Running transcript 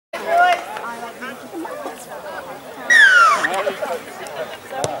Oh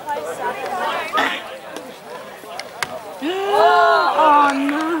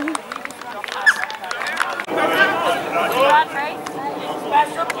no!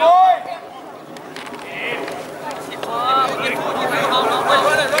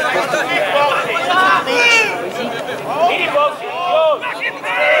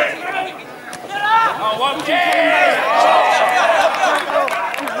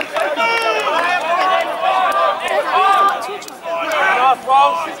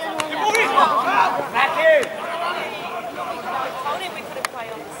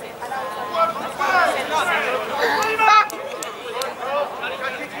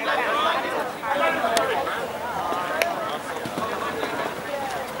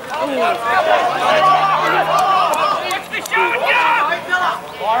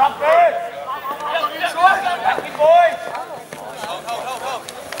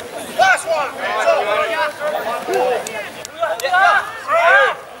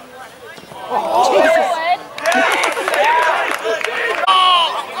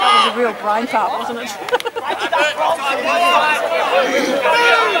 A real brain fart, wasn't it?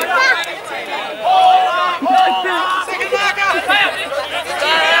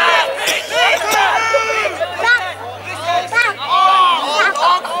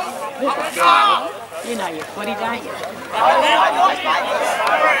 You know you're footy, don't you?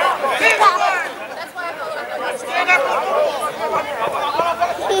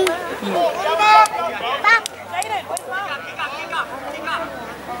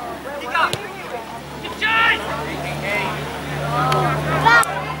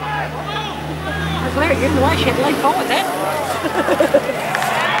 Claire, you're in the way, she had to lean forward then.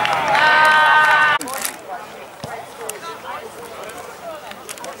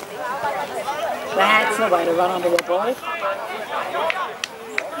 That's the way to run onto a ball.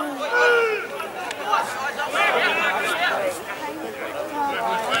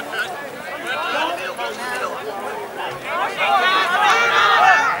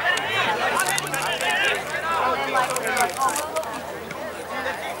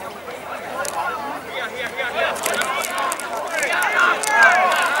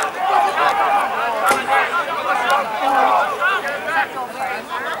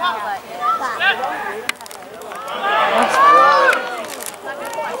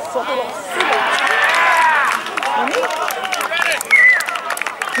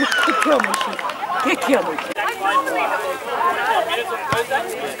 Kill me, she. Kill me.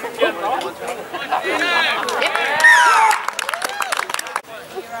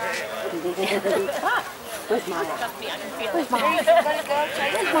 Where's Maya? Where's Maya?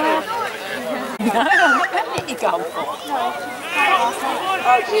 Where's Maya? No, I'm not going to let you go.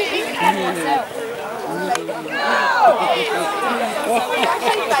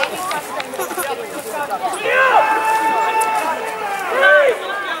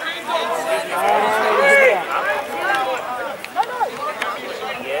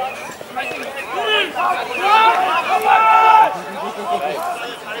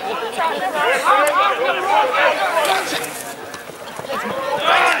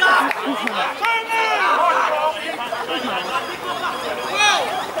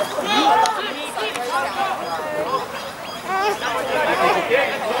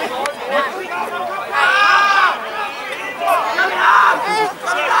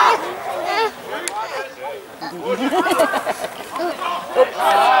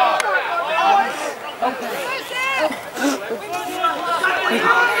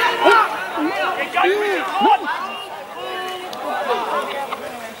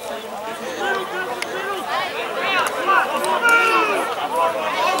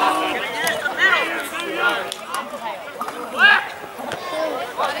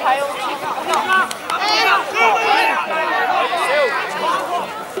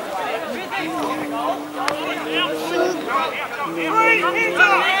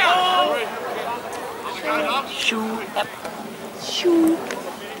 Shoot.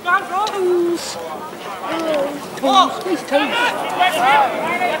 Toes. Where's toes?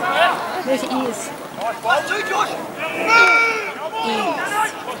 Where's your ears? Ears.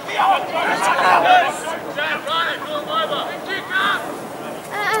 That's ours.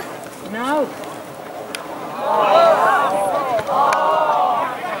 No.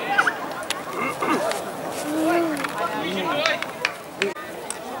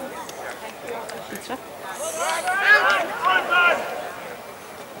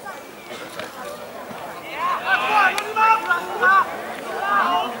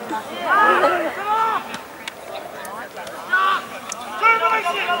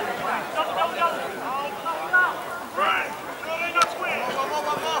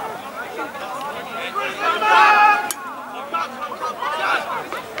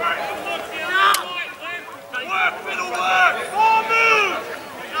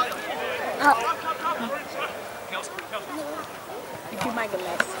 Would you make a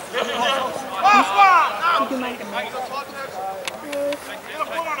mess? Would you make a mess?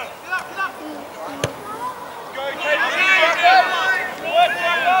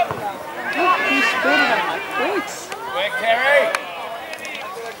 He spit it on my boots. Quick, Terry!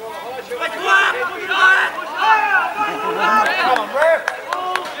 Come on, Murph!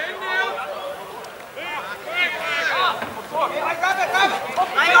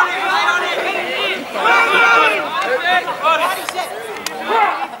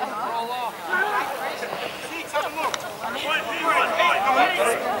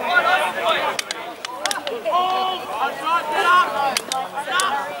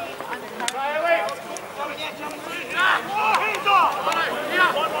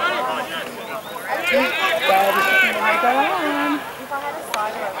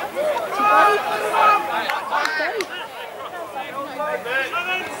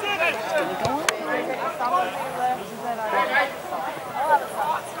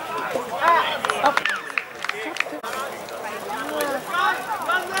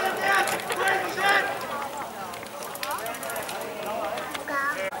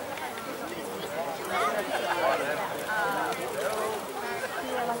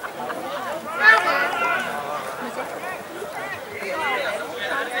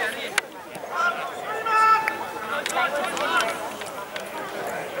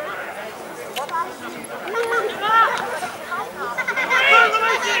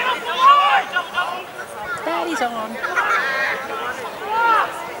 Daddy's on.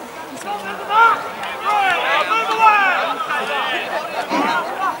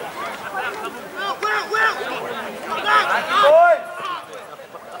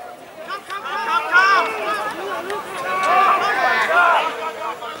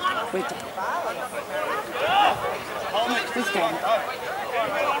 Wait, Dad. Where's Dad?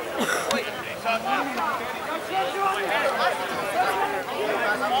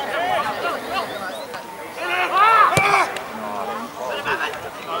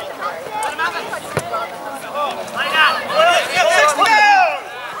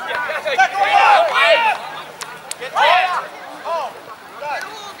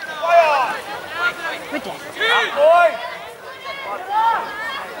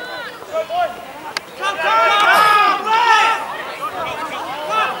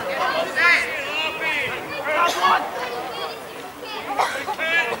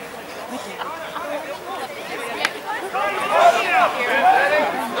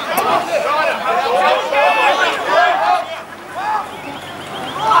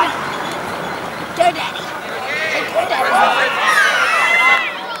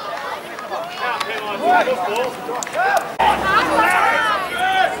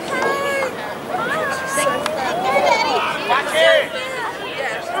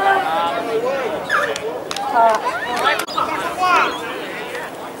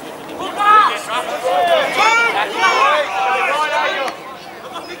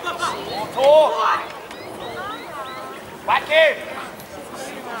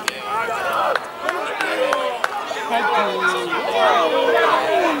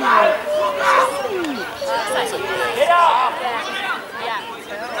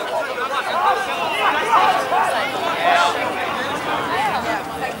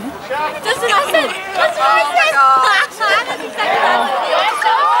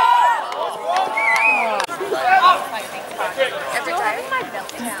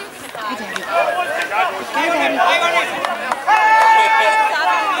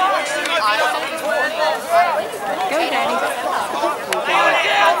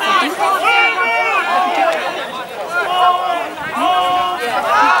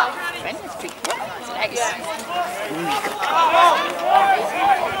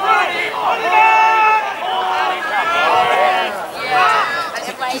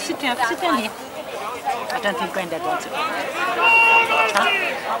 Sit down here. I don't think Granddad wants it. Huh?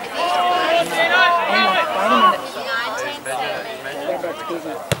 Hang on, wait a minute. Granddad's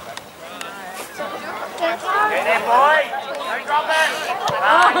busy. Get in, boy! Don't drop it!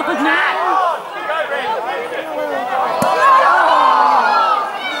 Oh, no!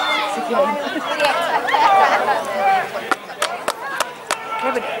 Sit down.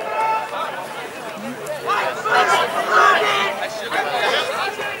 Kevin.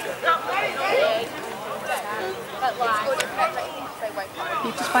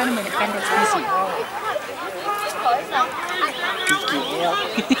 You just wait a minute, Granddad's busy.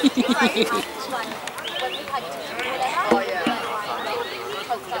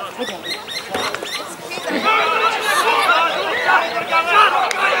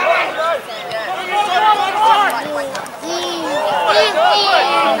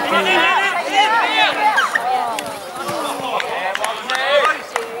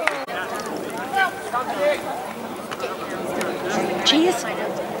 Cheers.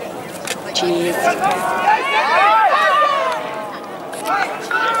 Cheers.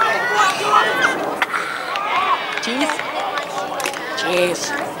 Cheers. Cheers.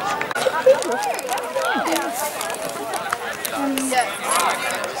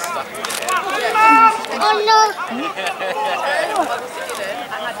 Oh no!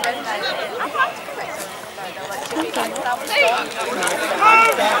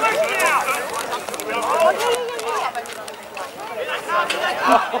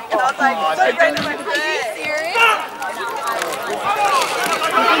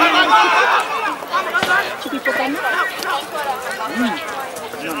 Should we put them?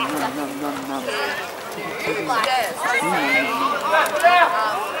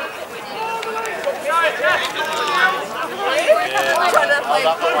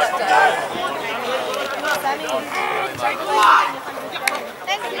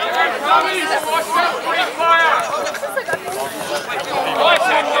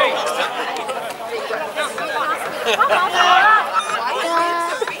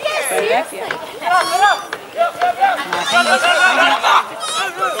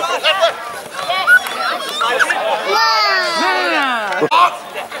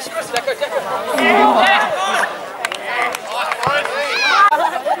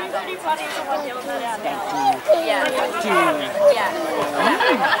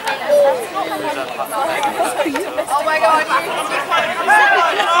 Oh my God!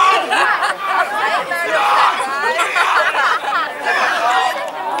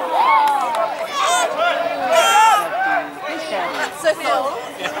 So cool.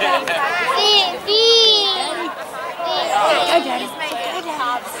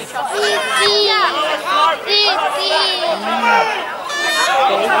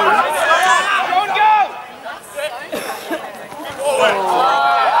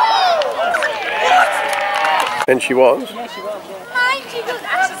 And she was. Yeah, she was, yeah. Hi, Jiggles.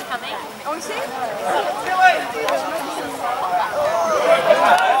 Ash is coming. Oh, is she?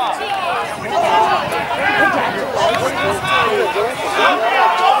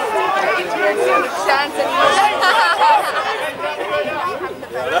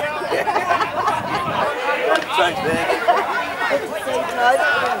 Thanks, man.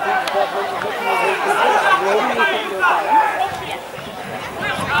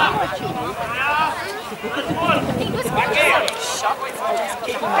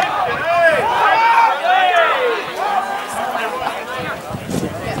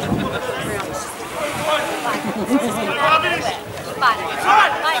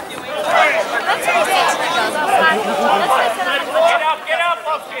 Get up,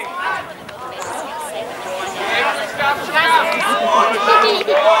 Bobsy!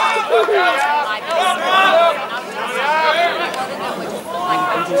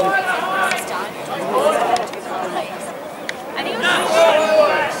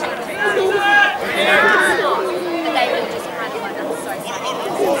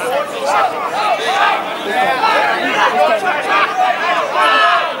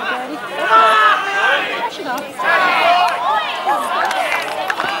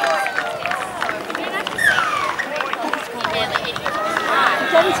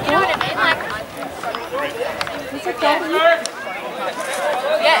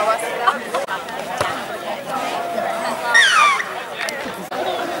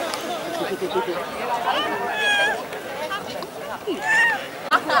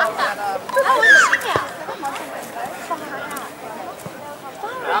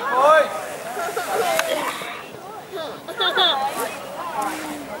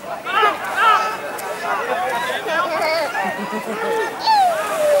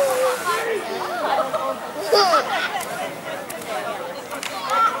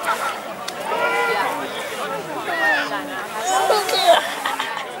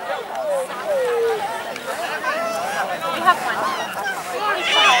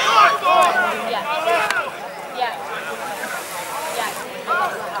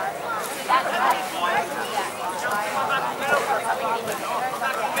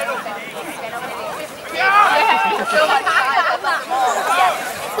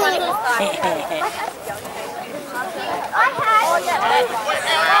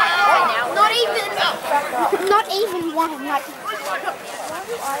 Not even one. Like.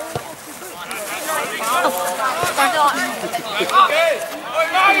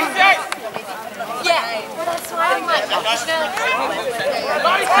 Yeah, that's why I'm like, but that's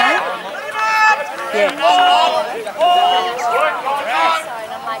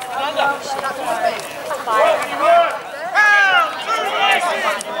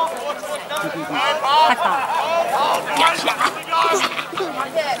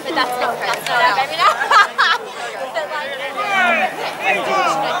not our baby now.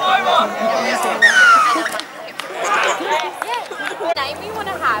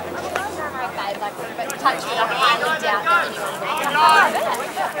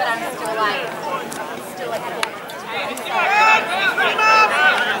 like still like whispering.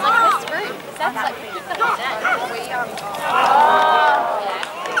 Sounds like we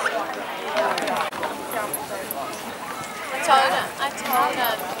I told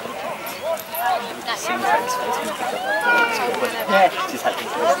him. Yeah, she's had this.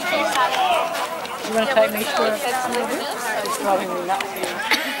 You want to take me for a It's driving me nuts here.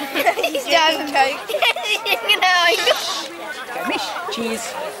 He's driving coke. Okay, Mish. Cheers.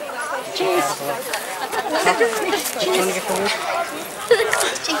 Cheers. Cheers. Do you want to get for a walk?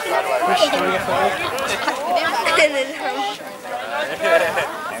 Mish, do you want to get for a walk?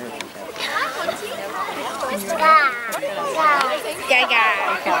 Gaga.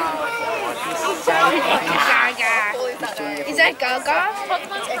 Gaga. Is that Gaga?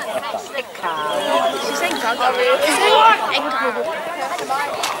 She's saying Gaga.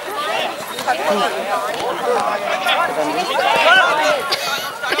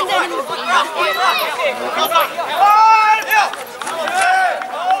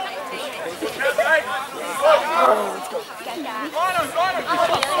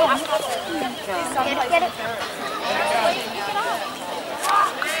 Get it.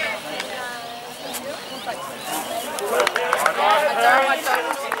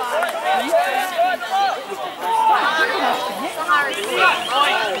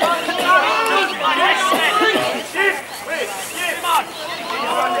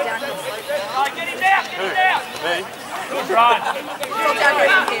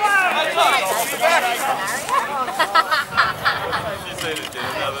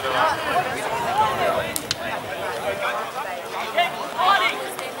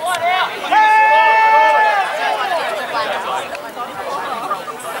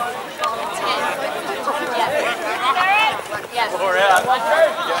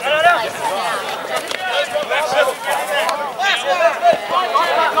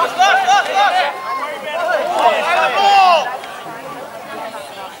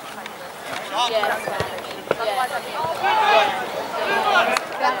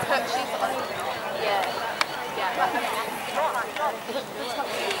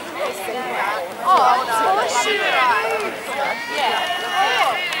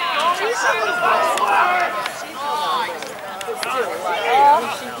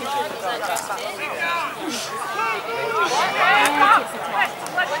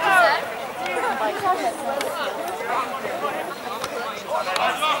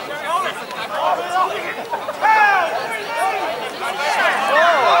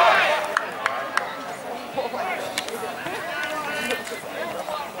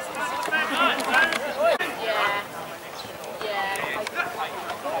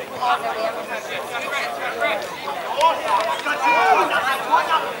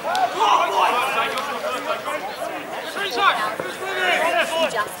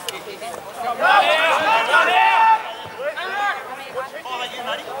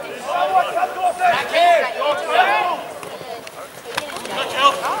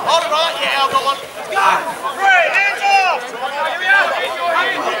 Hold it right, yeah, I've got one. Go! 3, hands off!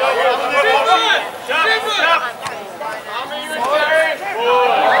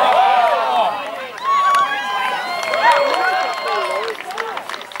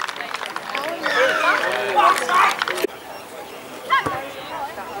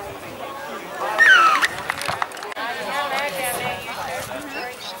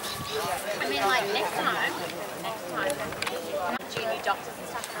 I mean, like next time, junior doctors and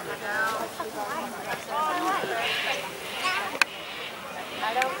stuff. I'm like,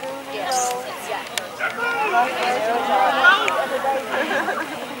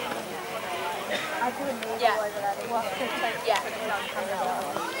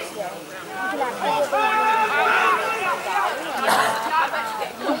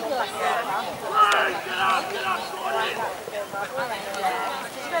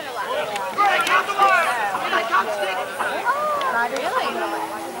 I don't really know.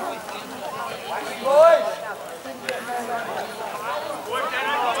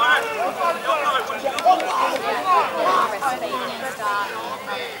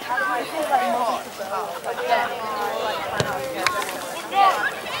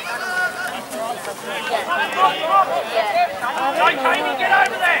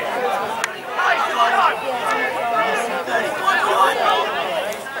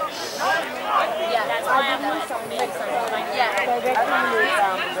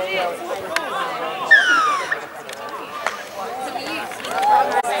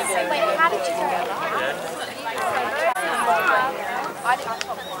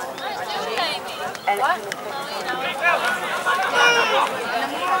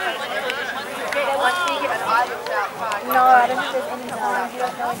 No, I don't think there's any more.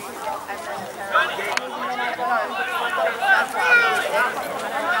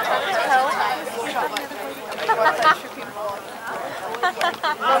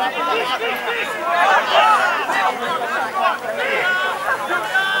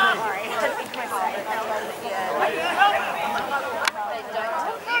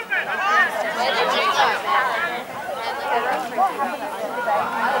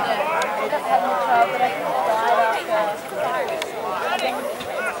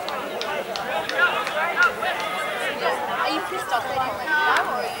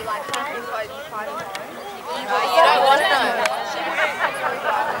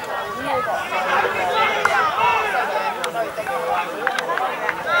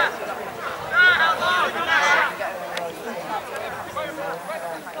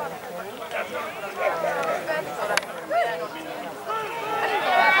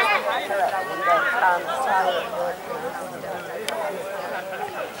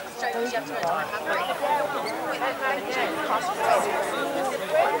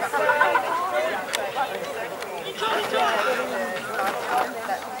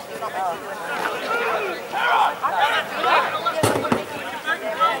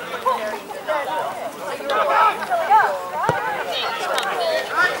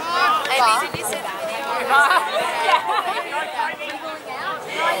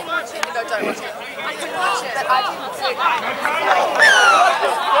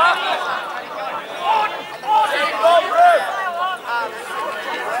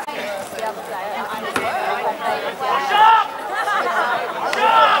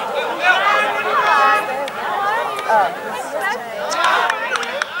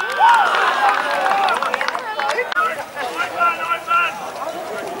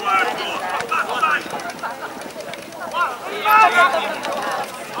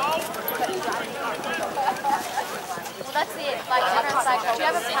 That's it. Like, everyone's like, do you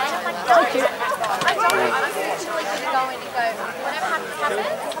have a plan? I'm like, no. I don't. I'm literally going to go in and go, whatever happens, happens.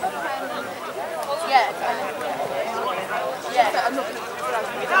 Yeah. Yeah. I'm not going to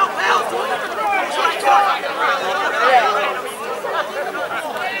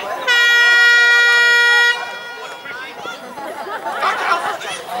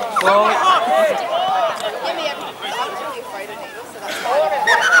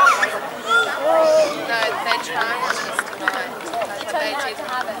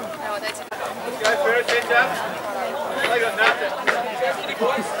Go Ferrets, heads up. They got nothing.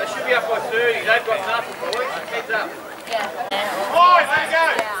 They should be up by 30. They've got nothing, boys. Heads up. Boys, let's go.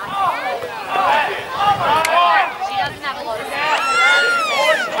 She doesn't have a lot of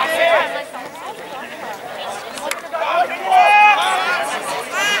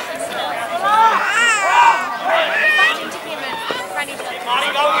Money,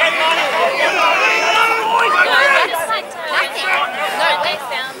 go get money. No, they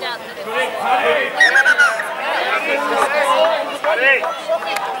found out that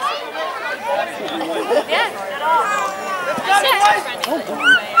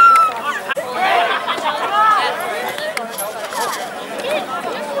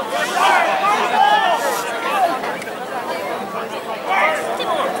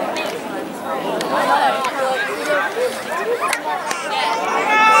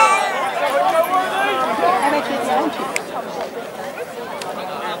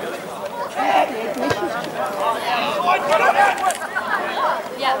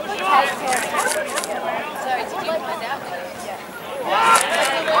Sorry, did you find out?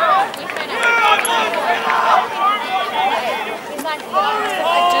 He's like, I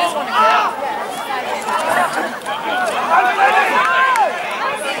just want to go.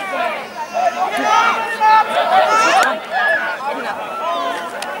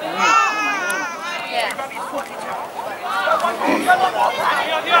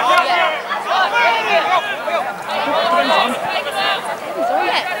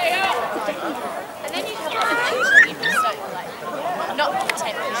 And then you have not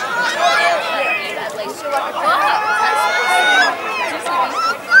 10 at least you're like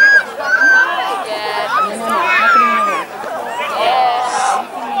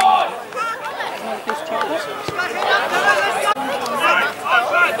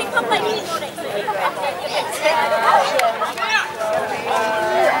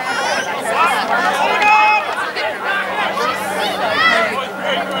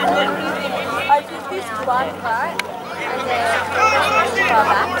I did this one part, and then far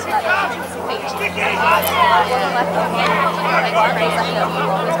back to the beach.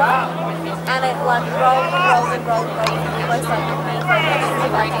 And it like rolled and rolled and rolled and rolled. Almost like the main focus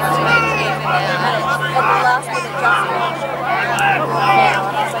is back into it. And at the last minute just rolled. Yeah,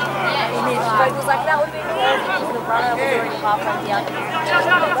 and I was like, you need to was like, that would have been cool. And the runner was already halfway down.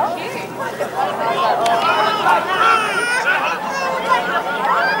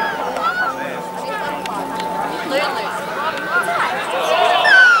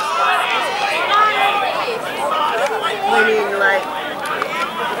 Winning, like.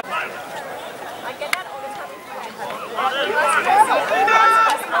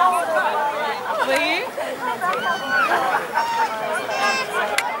 Were you?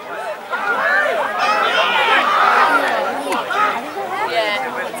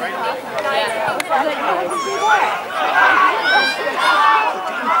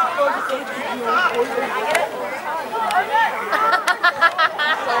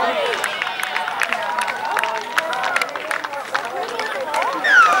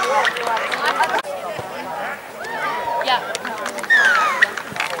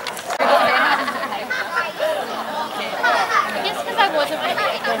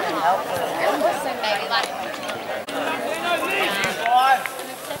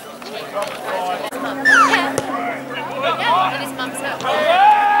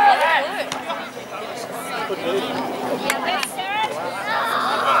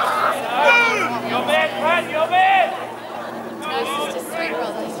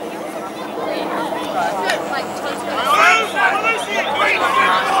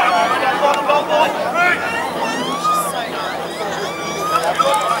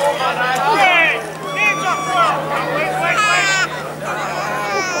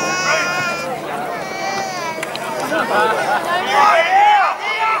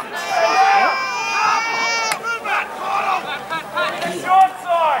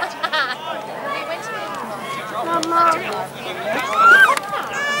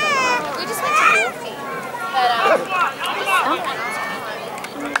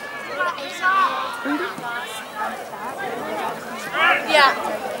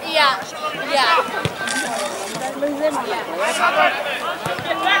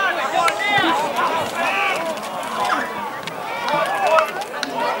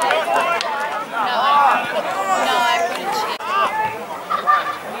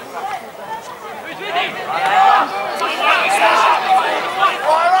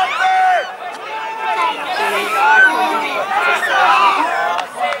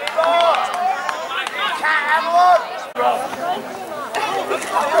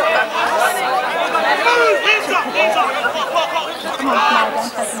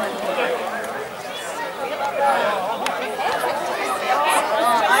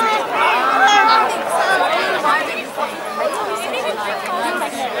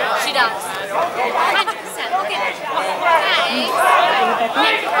 She does. 100%. Look at it.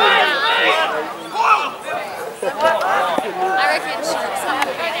 I reckon she looks like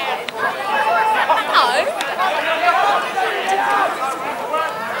a good now.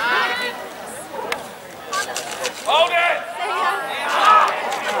 Hold it!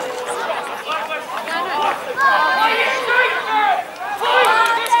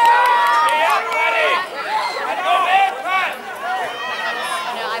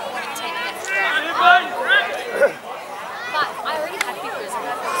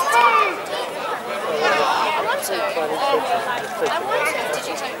 I want to. Did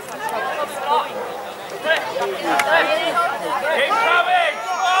you take Keep coming!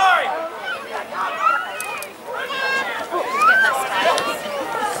 Sorry! I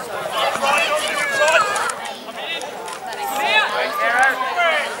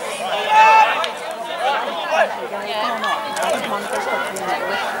love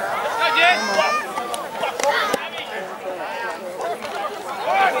it.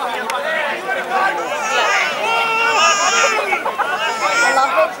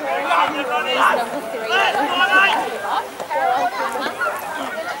 Number 3.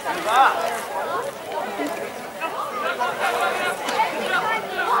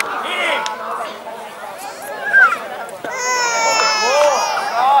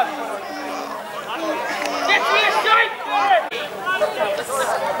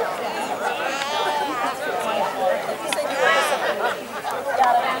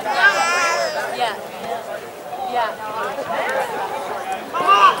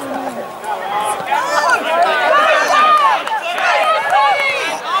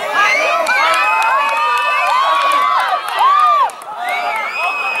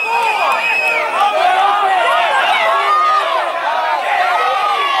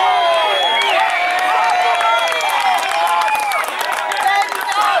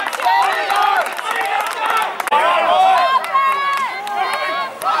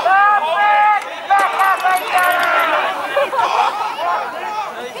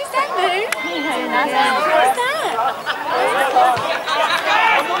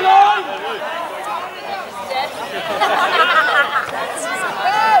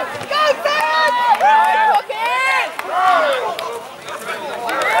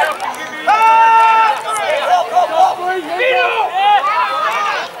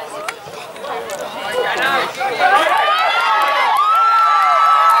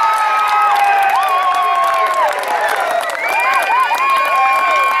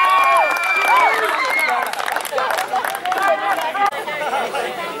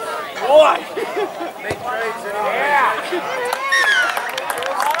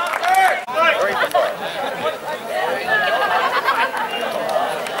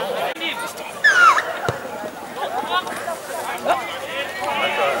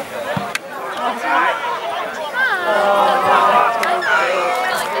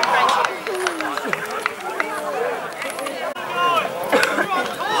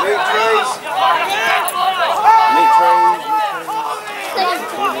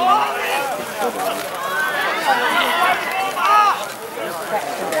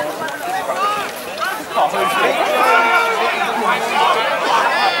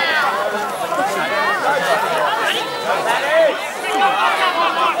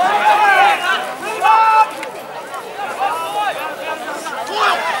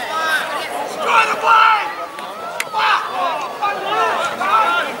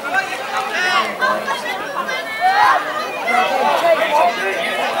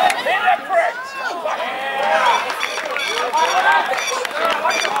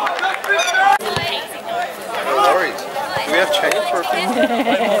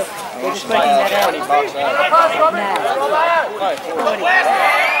 We're just working that out.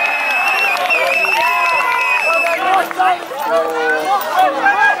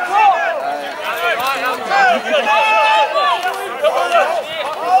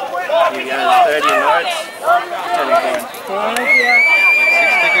 You got 30 yards.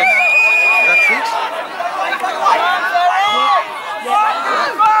 6 tickets. Is that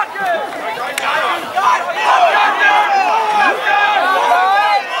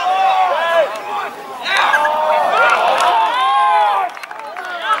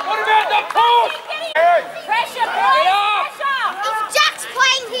If Jack's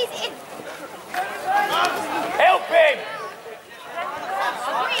playing, he's in. Help him!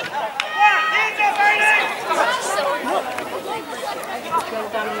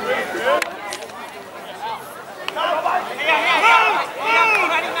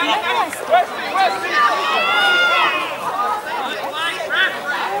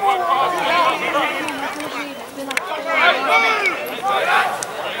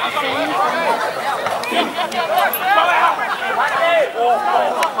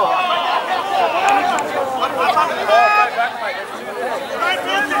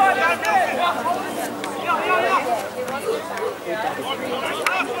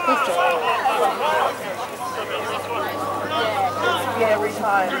 Yeah,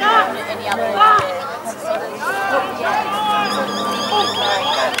 retired. Any other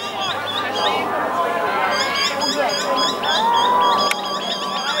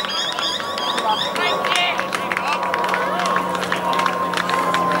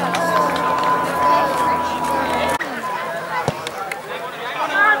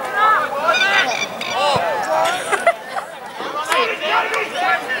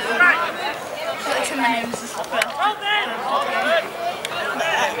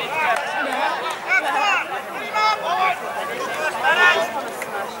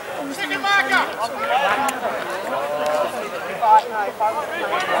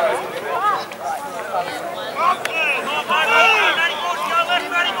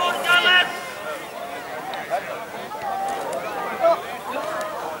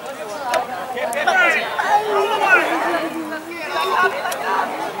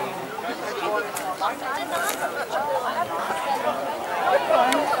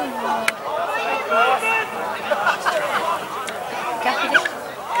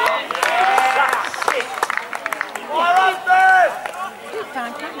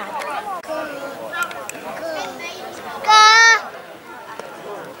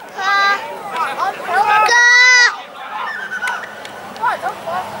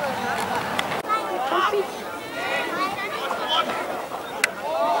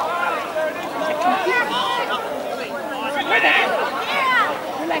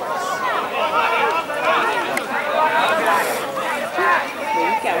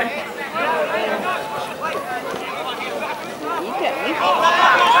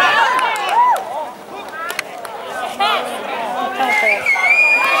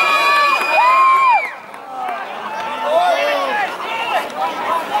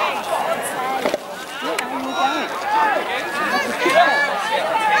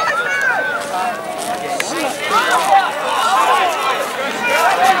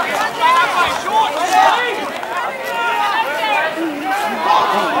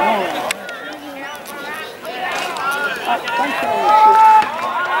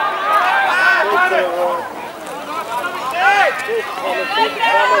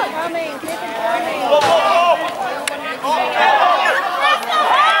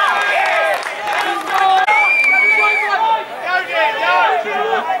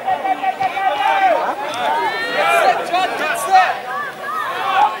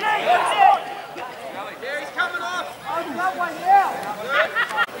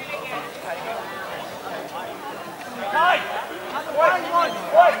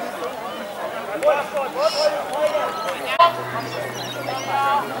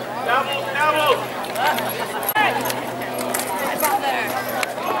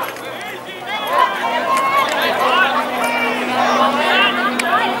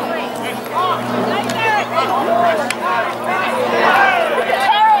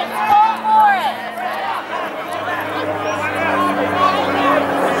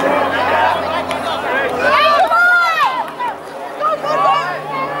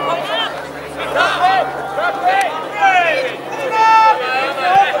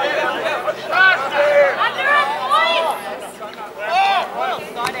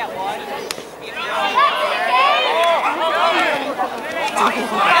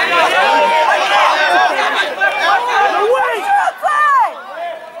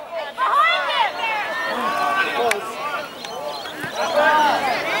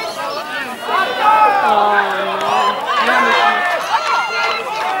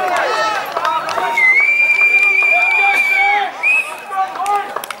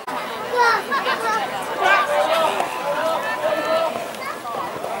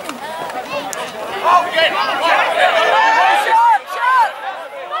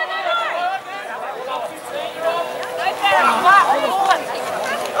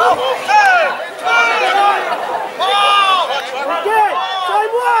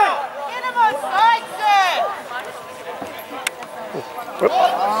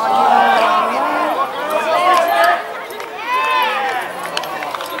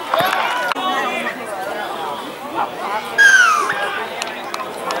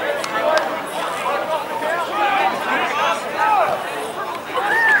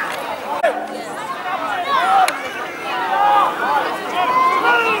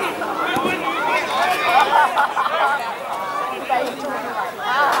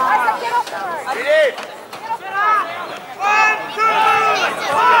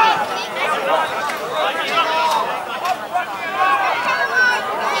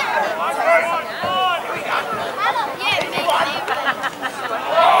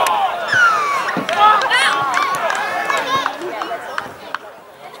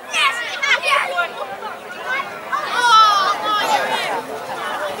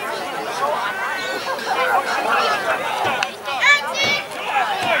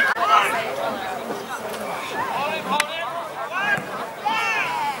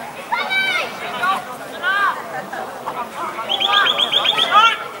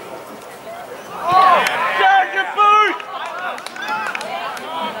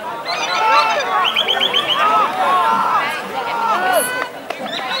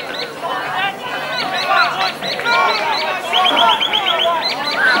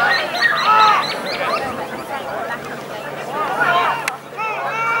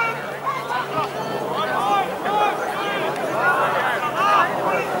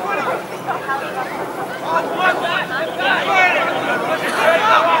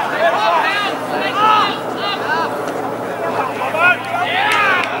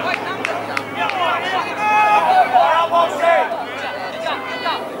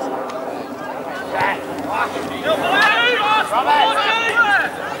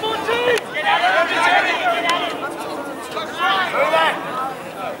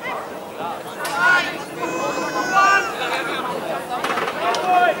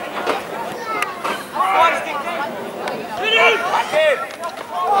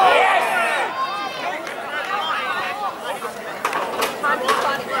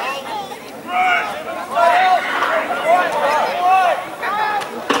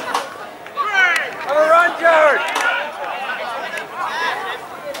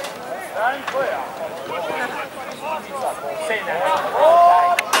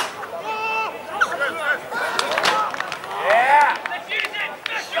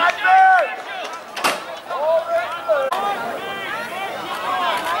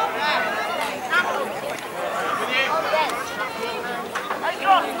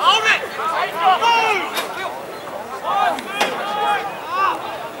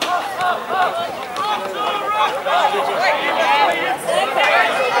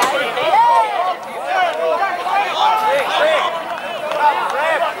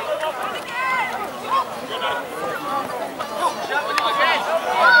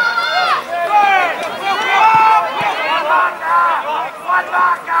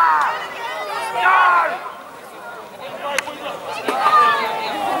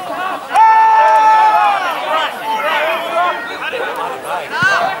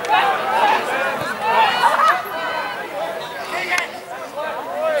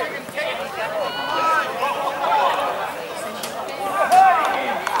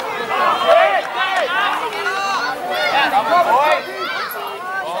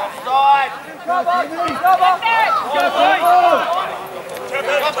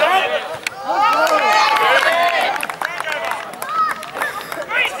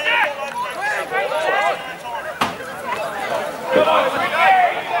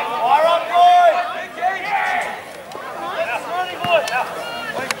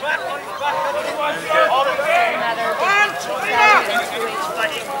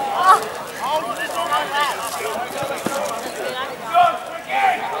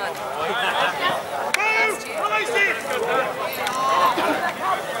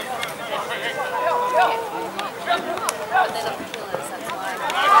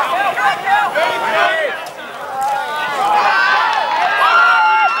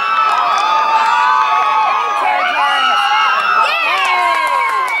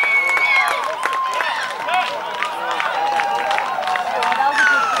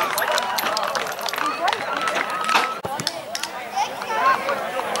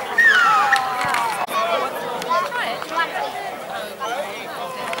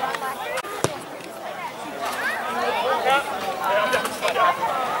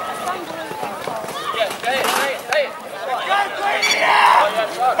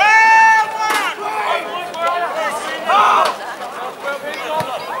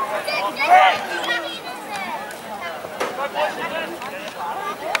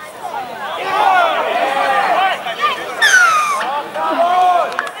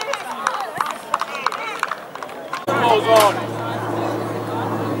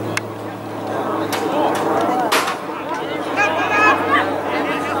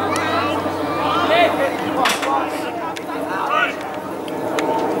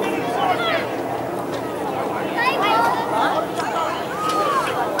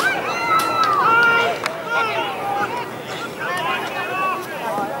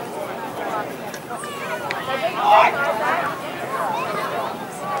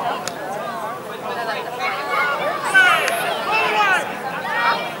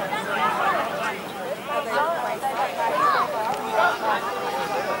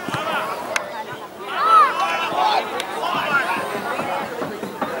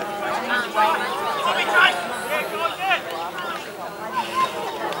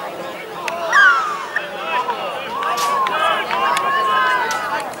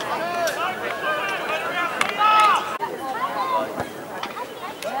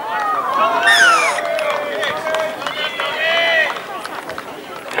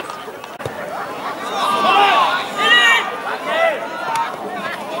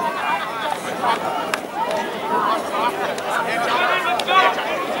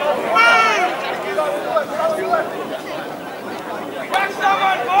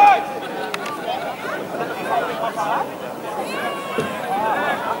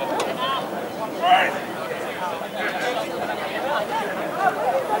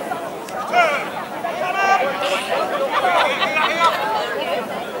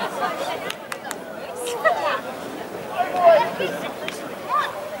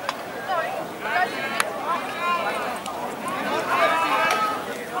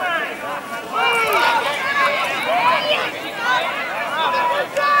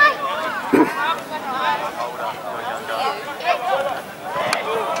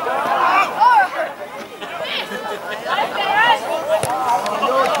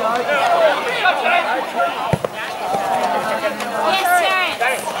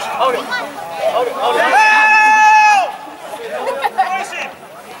Hold it.